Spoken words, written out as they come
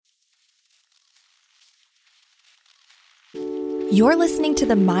You're listening to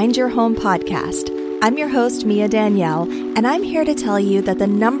the Mind Your Home podcast. I'm your host, Mia Danielle, and I'm here to tell you that the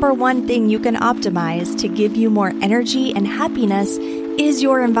number one thing you can optimize to give you more energy and happiness is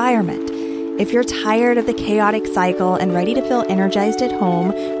your environment. If you're tired of the chaotic cycle and ready to feel energized at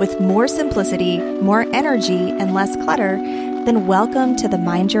home with more simplicity, more energy, and less clutter, then welcome to the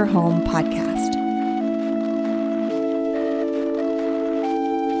Mind Your Home podcast.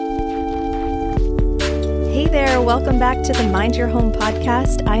 Hey there, welcome back to the Mind Your Home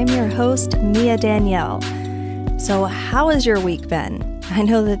podcast. I am your host, Mia Danielle. So how has your week been? I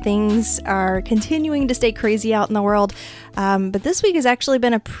know that things are continuing to stay crazy out in the world, but this week has actually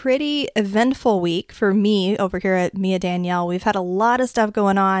been a pretty eventful week for me over here at Mia Danielle. We've had a lot of stuff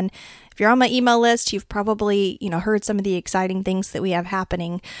going on. If you're on my email list, you've probably, heard some of the exciting things that we have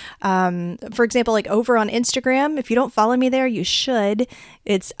happening. For example, like over on Instagram, if you don't follow me there, you should.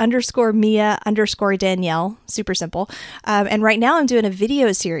 It's _Mia_Danielle. Super simple. And right now I'm doing a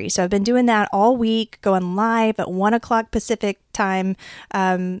video series. So I've been doing that all week, going live at 1 o'clock Pacific time,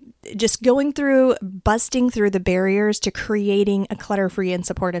 just going through, busting through the barriers to creating a clutter-free and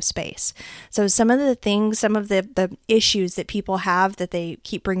supportive space. So some of the things, some of the issues that people have that they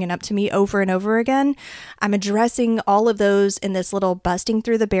keep bringing up to me over and over again, I'm addressing all of those in this little Busting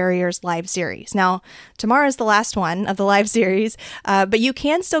Through the Barriers live series. Now, tomorrow is the last one of the live series, but you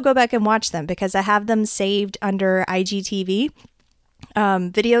can still go back and watch them because I have them saved under IGTV.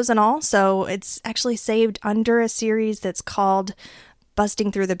 Videos and all. So it's actually saved under a series that's called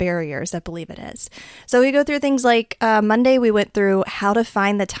Busting Through the Barriers, I believe it is. So we go through things like Monday, we went through how to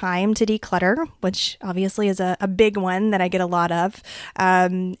find the time to declutter, which obviously is a big one that I get a lot of.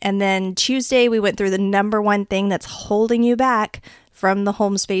 And then Tuesday, we went through the number one thing that's holding you back from the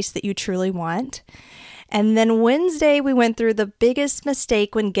home space that you truly want. And then Wednesday, we went through the biggest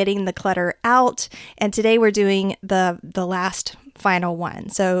mistake when getting the clutter out. And today we're doing the last final one.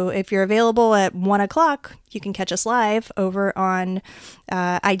 So if you're available at 1 o'clock, you can catch us live over on over on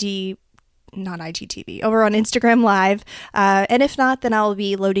Instagram Live. And if not, then I'll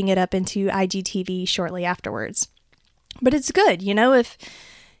be loading it up into IGTV shortly afterwards. But it's good, if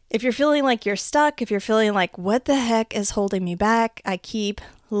you're feeling like you're stuck, if you're feeling like, what the heck is holding me back? I keep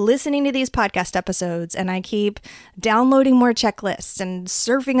listening to these podcast episodes and I keep downloading more checklists and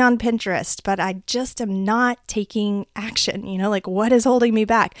surfing on Pinterest, but I just am not taking action, what is holding me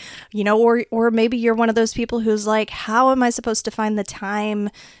back? Or maybe you're one of those people who's like, how am I supposed to find the time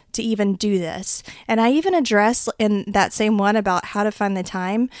to even do this? And I even address in that same one about how to find the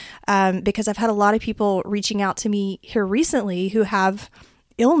time, because I've had a lot of people reaching out to me here recently who have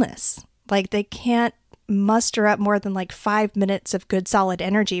illness. Like they can't muster up more than 5 minutes of good solid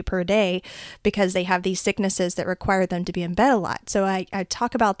energy per day because they have these sicknesses that require them to be in bed a lot. So I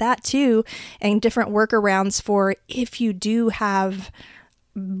talk about that too, and different workarounds for if you do have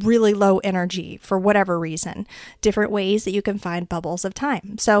really low energy for whatever reason, different ways that you can find bubbles of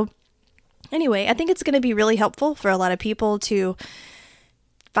time. So anyway, I think it's going to be really helpful for a lot of people to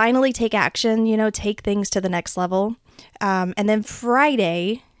finally take action, take things to the next level. And then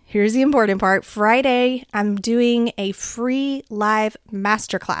Friday, here's the important part. Friday, I'm doing a free live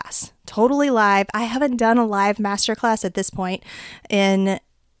masterclass, totally live. I haven't done a live masterclass at this point in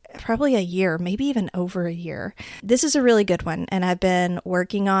probably a year, maybe even over a year. This is a really good one. And I've been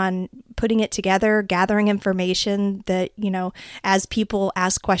working on putting it together, gathering information that, as people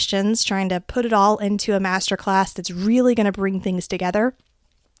ask questions, trying to put it all into a masterclass that's really going to bring things together.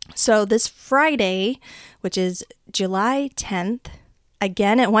 So this Friday, which is July 10th,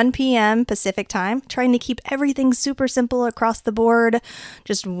 again at 1 p.m. Pacific time, trying to keep everything super simple across the board,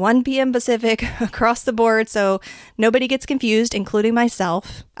 just 1 p.m. Pacific across the board so nobody gets confused, including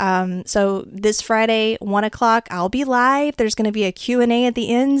myself. So this Friday, 1 o'clock, I'll be live. There's going to be a Q&A at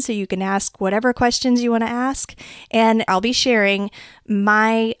the end so you can ask whatever questions you want to ask. And I'll be sharing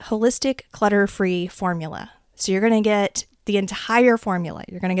my holistic clutter-free formula. So you're going to get the entire formula.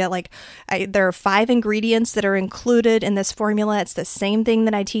 You're going to get there are 5 ingredients that are included in this formula. It's the same thing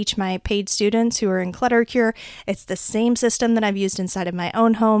that I teach my paid students who are in Clutter Cure. It's the same system that I've used inside of my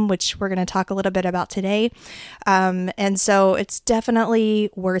own home, which we're going to talk a little bit about today. And so it's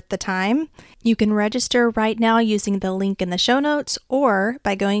definitely worth the time. You can register right now using the link in the show notes or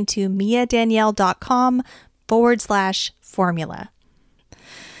by going to miadanielle.com/formula.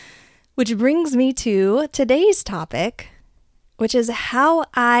 Which brings me to today's topic, which is how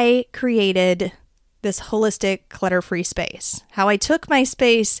I created this holistic clutter-free space. How I took my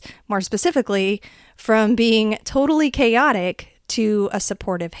space, more specifically, from being totally chaotic to a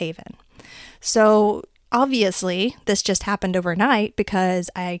supportive haven. So obviously, this just happened overnight because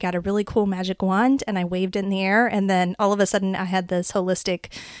I got a really cool magic wand and I waved it in the air, and then all of a sudden I had this holistic,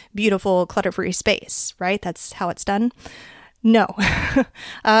 beautiful, clutter-free space, right? That's how it's done. No.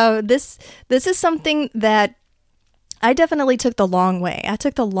 This is something that I definitely took the long way. I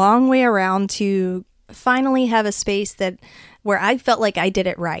took the long way around to finally have a space where I felt like I did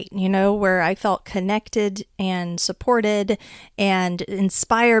it right, where I felt connected and supported and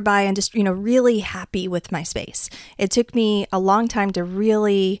inspired by and just, really happy with my space. It took me a long time to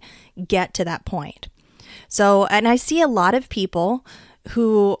really get to that point. So, and I see a lot of people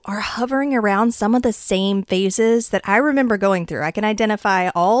who are hovering around some of the same phases that I remember going through. I can identify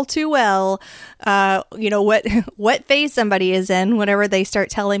all too well, what phase somebody is in whenever they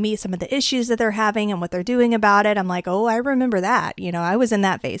start telling me some of the issues that they're having and what they're doing about it. I'm like, oh, I remember that. I was in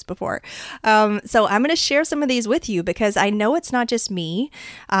that phase before. So I'm going to share some of these with you because I know it's not just me.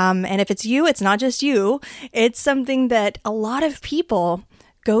 And if it's you, it's not just you. It's something that a lot of people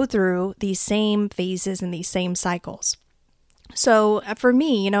go through these same phases and these same cycles. So for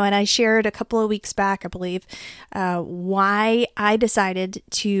me, and I shared a couple of weeks back, I believe, why I decided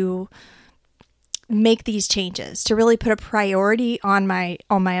to make these changes, to really put a priority on my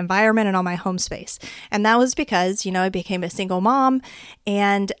environment and on my home space. And that was because, I became a single mom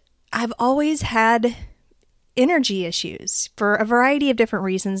and I've always had energy issues for a variety of different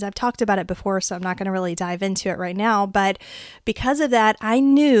reasons. I've talked about it before, so I'm not going to really dive into it right now. But because of that, I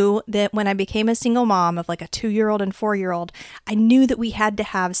knew that when I became a single mom of like a 2-year-old and 4-year-old, I knew that we had to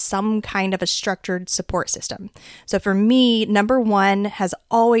have some kind of a structured support system. So for me, number one has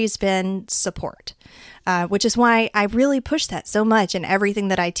always been support. Which is why I really push that so much in everything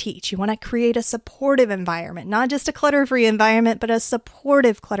that I teach. You want to create a supportive environment, not just a clutter-free environment, but a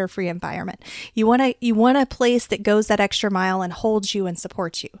supportive clutter-free environment. You want a place that goes that extra mile and holds you and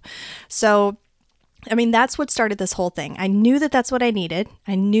supports you. So, that's what started this whole thing. I knew that that's what I needed.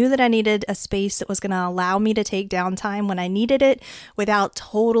 I knew that I needed a space that was going to allow me to take downtime when I needed it without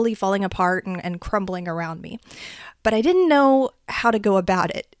totally falling apart and crumbling around me. But I didn't know how to go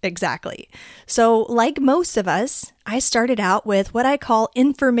about it exactly. So like most of us, I started out with what I call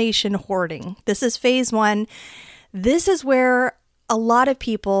information hoarding. This is phase 1. This is where a lot of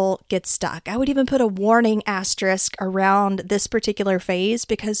people get stuck. I would even put a warning asterisk around this particular phase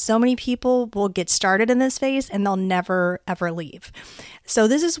because so many people will get started in this phase and they'll never, ever leave. So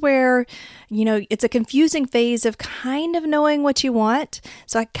this is where, it's a confusing phase of kind of knowing what you want.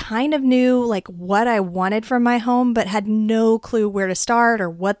 So I kind of knew like what I wanted from my home, but had no clue where to start or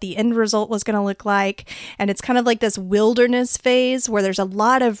what the end result was going to look like. And it's kind of like this wilderness phase where there's a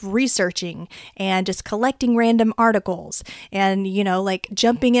lot of researching and just collecting random articles and, like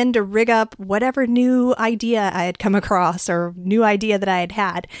jumping in to rig up whatever new idea I had come across or new idea that I had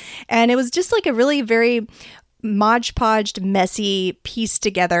had. And it was just like a really very modge-podged, messy, pieced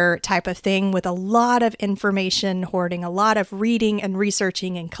together type of thing with a lot of information hoarding, a lot of reading and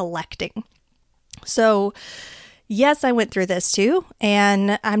researching and collecting. So yes, I went through this too.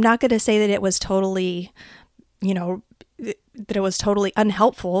 And I'm not going to say that it was totally, that it was totally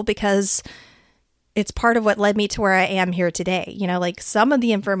unhelpful because it's part of what led me to where I am here today. Like some of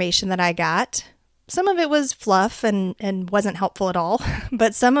the information that I got, some of it was fluff and wasn't helpful at all,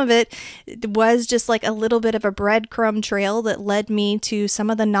 but some of it was just like a little bit of a breadcrumb trail that led me to some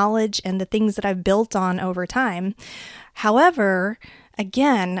of the knowledge and the things that I've built on over time. However,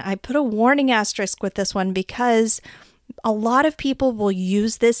 again, I put a warning asterisk with this one because a lot of people will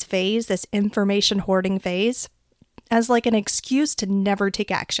use this phase, this information hoarding phase, as like an excuse to never take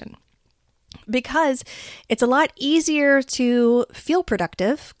action. Because it's a lot easier to feel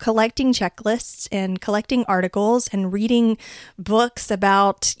productive collecting checklists and collecting articles and reading books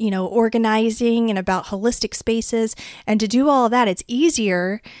about, organizing and about holistic spaces. And to do all of that, it's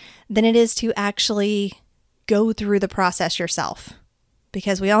easier than it is to actually go through the process yourself.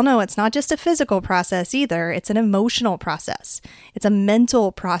 Because we all know it's not just a physical process either. It's an emotional process. It's a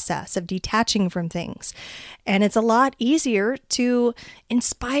mental process of detaching from things. And it's a lot easier to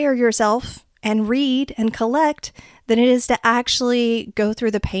inspire yourself and read and collect than it is to actually go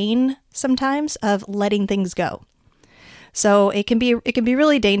through the pain sometimes of letting things go. So it can be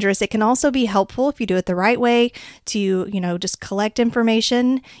really dangerous. It can also be helpful if you do it the right way to, just collect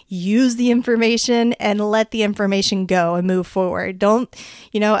information, use the information and let the information go and move forward. Don't,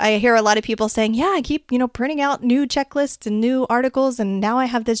 I hear a lot of people saying, yeah, I keep, printing out new checklists and new articles. And now I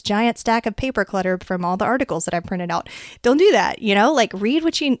have this giant stack of paper clutter from all the articles that I printed out. Don't do that. Like read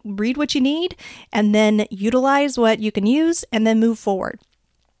what you need and then utilize what you can use and then move forward.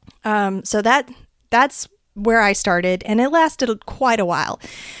 So that's where I started, and it lasted quite a while.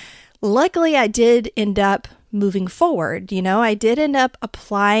 Luckily, I did end up moving forward. I did end up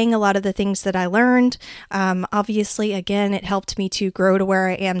applying a lot of the things that I learned. Obviously, again, it helped me to grow to where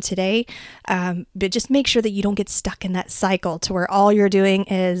I am today. But just make sure that you don't get stuck in that cycle to where all you're doing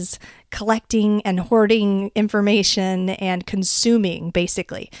is collecting and hoarding information and consuming,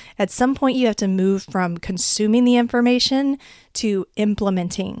 basically. At some point, you have to move from consuming the information to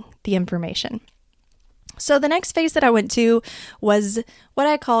implementing the information. So the next phase that I went to was what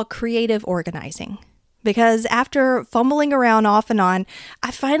I call creative organizing. Because after fumbling around off and on, I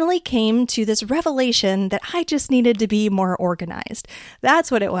finally came to this revelation that I just needed to be more organized.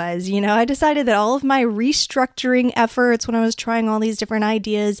 That's what it was. I decided that all of my restructuring efforts when I was trying all these different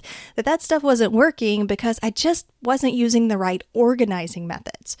ideas, that stuff wasn't working because I just wasn't using the right organizing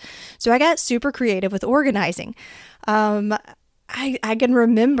methods. So I got super creative with organizing. I can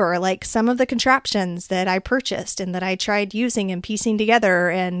remember like some of the contraptions that I purchased and that I tried using and piecing together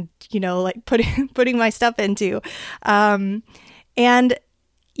and, like putting my stuff into. And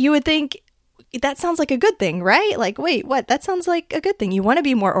you would think that sounds like a good thing, right? Like, wait, what? That sounds like a good thing. You want to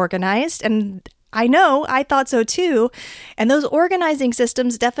be more organized. And I know, I thought so too. And those organizing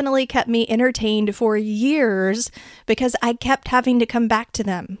systems definitely kept me entertained for years because I kept having to come back to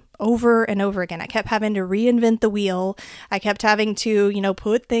them over and over again. I kept having to reinvent the wheel. I kept having to,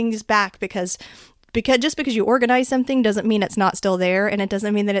 put things back because just because you organize something doesn't mean it's not still there, and it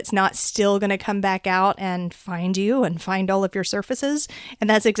doesn't mean that it's not still going to come back out and find you and find all of your surfaces. And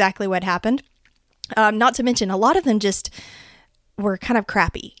that's exactly what happened. Not to mention, a lot of them just were kind of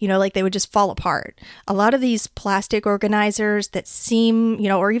crappy, like they would just fall apart. A lot of these plastic organizers that seem,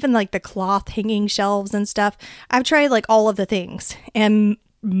 or even like the cloth hanging shelves and stuff, I've tried like all of the things, and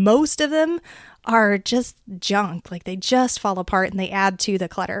most of them are just junk. Like they just fall apart and they add to the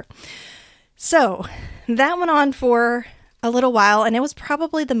clutter. So that went on for a little while, and it was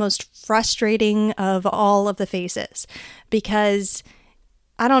probably the most frustrating of all of the phases because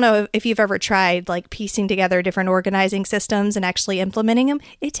I don't know if you've ever tried like piecing together different organizing systems and actually implementing them.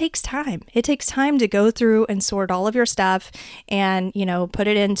 It takes time. It takes time to go through and sort all of your stuff and, put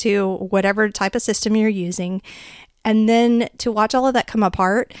it into whatever type of system you're using. And then to watch all of that come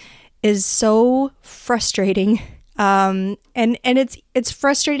apart is so frustrating. And it's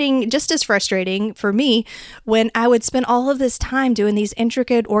frustrating, just as frustrating for me when I would spend all of this time doing these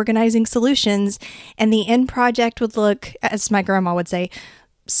intricate organizing solutions and the end project would look, as my grandma would say,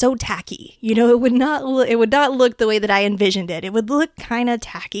 so tacky. It would not look the way that I envisioned it. It would look kind of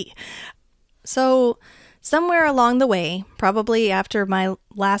tacky. So somewhere along the way, probably after my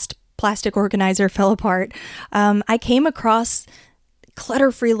last plastic organizer fell apart, I came across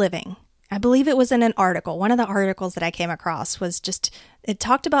clutter-free living. I believe it was in an article. One of the articles that I came across was it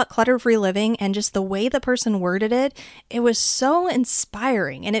talked about clutter-free living, and just the way the person worded it, it was so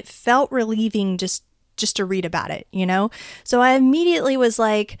inspiring and it felt relieving just to read about it, So I immediately was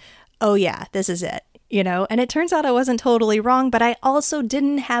like, oh yeah, this is it, and it turns out I wasn't totally wrong, but I also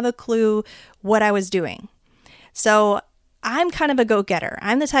didn't have a clue what I was doing. So I'm kind of a go-getter.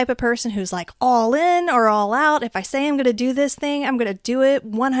 I'm the type of person who's like all in or all out. If I say I'm going to do this thing, I'm going to do it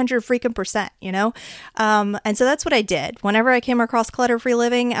 100 freaking percent, And so that's what I did. Whenever I came across clutter-free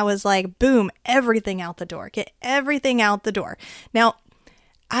living, I was like, boom, everything out the door. Get everything out the door. Now,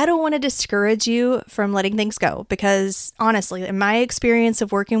 I don't want to discourage you from letting things go because honestly, in my experience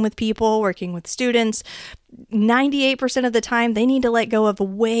of working with people, working with students, 98% of the time, they need to let go of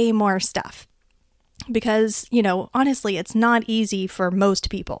way more stuff. Because, honestly, it's not easy for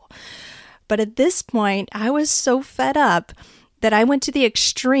most people. But at this point, I was so fed up that I went to the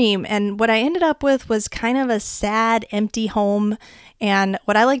extreme. And what I ended up with was kind of a sad, empty home and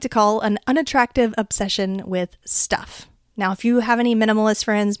what I like to call an unattractive obsession with stuff. Now, if you have any minimalist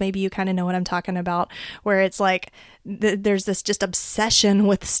friends, maybe you kind of know what I'm talking about, where it's like there's this just obsession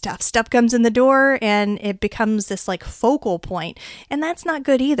with stuff. Stuff comes in the door and it becomes this like focal point. And that's not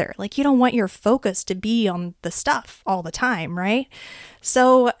good either. Like you don't want your focus to be on the stuff all the time, right?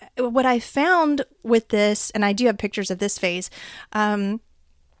 So what I found with this, and I do have pictures of this phase,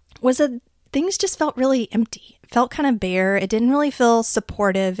 was that things just felt really empty. It felt kind of bare. It didn't really feel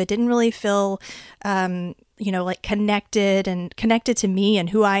supportive. It didn't really feel like connected to me and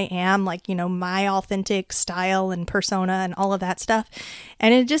who I am, like, my authentic style and persona and all of that stuff.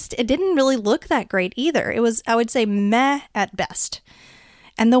 And it didn't really look that great either. It was, I would say, meh at best.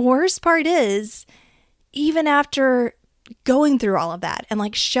 And the worst part is, even after going through all of that and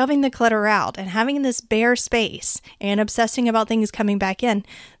like shoving the clutter out and having this bare space and obsessing about things coming back in,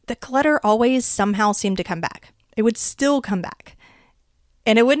 the clutter always somehow seemed to come back. It would still come back.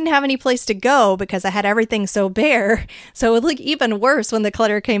 And it wouldn't have any place to go because I had everything so bare. So it would look even worse when the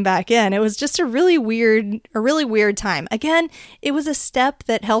clutter came back in. It was just a really weird time. Again, it was a step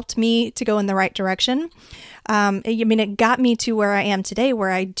that helped me to go in the right direction. It got me to where I am today,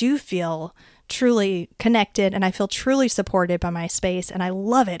 where I do feel truly connected and I feel truly supported by my space. And I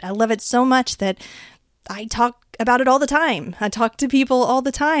love it. I love it so much that I talk about it all the time. I talk to people all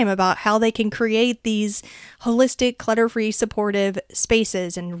the time about how they can create these holistic, clutter-free, supportive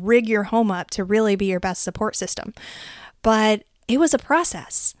spaces and rig your home up to really be your best support system. But it was a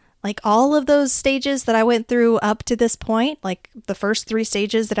process. Like all of those stages that I went through up to this point, like the first 3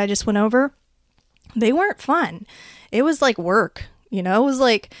 stages that I just went over, they weren't fun. It was like work, it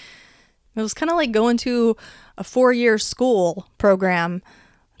was kind of like going to a 4-year school program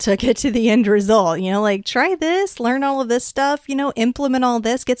to get to the end result, like try this, learn all of this stuff, implement all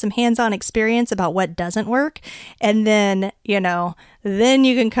this, get some hands-on experience about what doesn't work. And then, then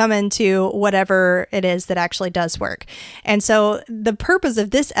you can come into whatever it is that actually does work. And so the purpose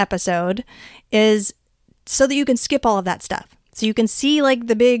of this episode is so that you can skip all of that stuff. So you can see like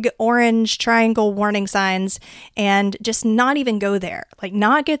the big orange triangle warning signs and just not even go there, like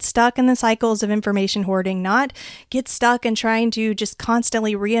not get stuck in the cycles of information hoarding, not get stuck in trying to just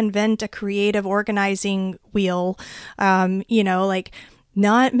constantly reinvent a creative organizing wheel,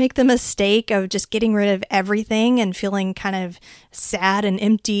 not make the mistake of just getting rid of everything and feeling kind of sad and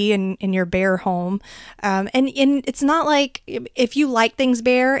empty in your bare home. And it's not like if you like things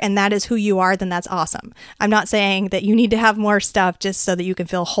bare and that is who you are, then that's awesome. I'm not saying that you need to have more stuff just so that you can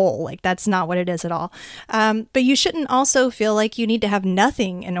feel whole. Like that's not what it is at all. But you shouldn't also feel like you need to have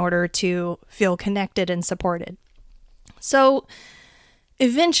nothing in order to feel connected and supported. So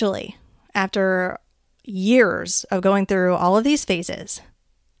eventually, after years of going through all of these phases,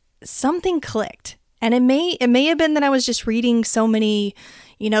 something clicked. And it may have been that I was just reading so many,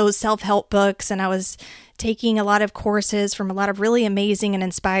 self-help books, and I was taking a lot of courses from a lot of really amazing and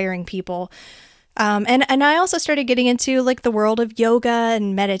inspiring people. And I also started getting into like the world of yoga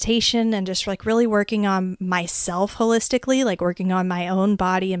and meditation and just like really working on myself holistically, like working on my own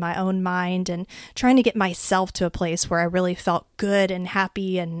body and my own mind and trying to get myself to a place where I really felt good and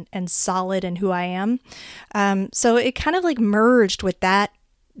happy and solid in who I am. So it kind of like merged with that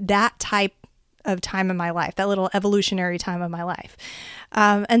type of time in my life, that little evolutionary time of my life.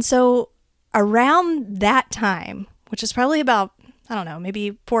 And so around that time, which is probably about, I don't know,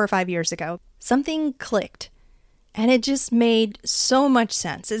 maybe 4 or 5 years ago, something clicked and it just made so much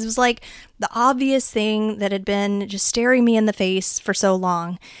sense. It was like the obvious thing that had been just staring me in the face for so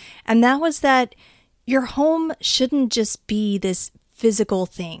long. And that was that your home shouldn't just be this physical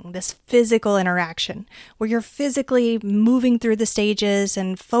thing, this physical interaction where you're physically moving through the stages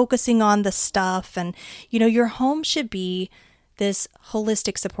and focusing on the stuff. And, your home should be this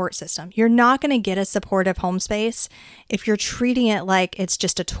holistic support system. You're not going to get a supportive home space if you're treating it like it's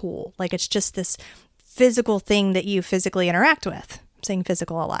just a tool, like it's just this physical thing that you physically interact with. I'm saying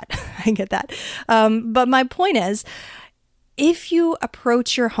physical a lot. I get that. But my point is, if you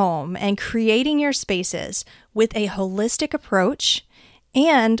approach your home and creating your spaces with a holistic approach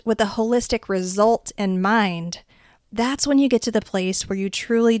and with a holistic result in mind, that's when you get to the place where you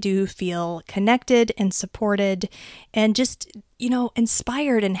truly do feel connected and supported and just,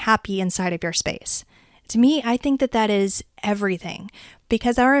 inspired and happy inside of your space. To me, I think that is everything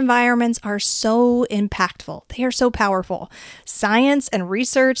because our environments are so impactful. They are so powerful. Science and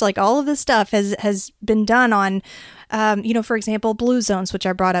research, like all of this stuff has been done on, for example, blue zones, which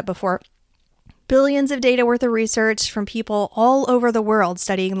I brought up before. Billions of data worth of research from people all over the world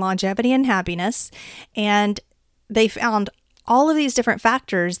studying longevity and happiness. And they found all of these different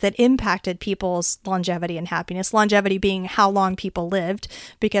factors that impacted people's longevity and happiness. Longevity being how long people lived,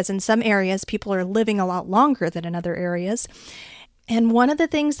 because in some areas, people are living a lot longer than in other areas. And one of the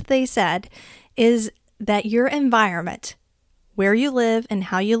things that they said is that your environment, where you live and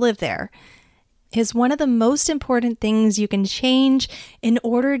how you live there, is one of the most important things you can change in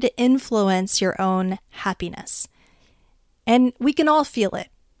order to influence your own happiness. And we can all feel it.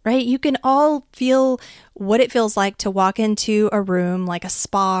 Right? You can all feel what it feels like to walk into a room like a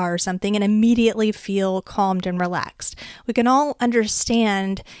spa or something and immediately feel calmed and relaxed. We can all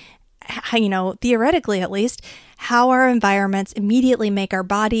understand, how, theoretically at least, how our environments immediately make our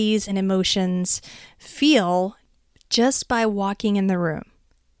bodies and emotions feel just by walking in the room.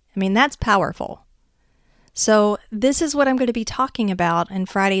 I mean, that's powerful. So this is what I'm going to be talking about in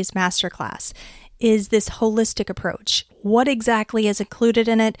Friday's masterclass. Is this holistic approach. What exactly is included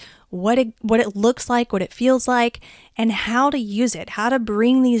in it, what it looks like, what it feels like, and how to use it, how to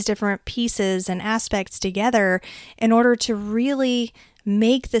bring these different pieces and aspects together in order to really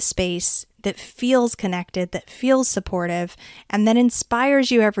make the space that feels connected, that feels supportive, and that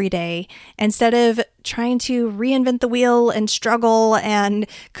inspires you every day instead of trying to reinvent the wheel and struggle and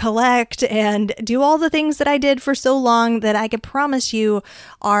collect and do all the things that I did for so long that I can promise you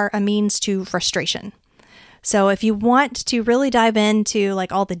are a means to frustration. So if you want to really dive into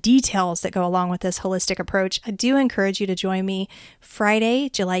like all the details that go along with this holistic approach, I do encourage you to join me Friday,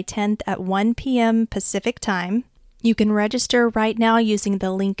 July 10th at 1 p.m. Pacific time. You can register right now using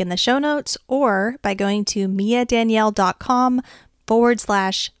the link in the show notes or by going to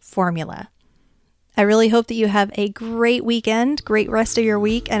miadanielle.com/formula. I really hope that you have a great weekend, great rest of your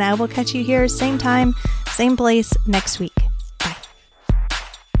week, and I will catch you here same time, same place next week.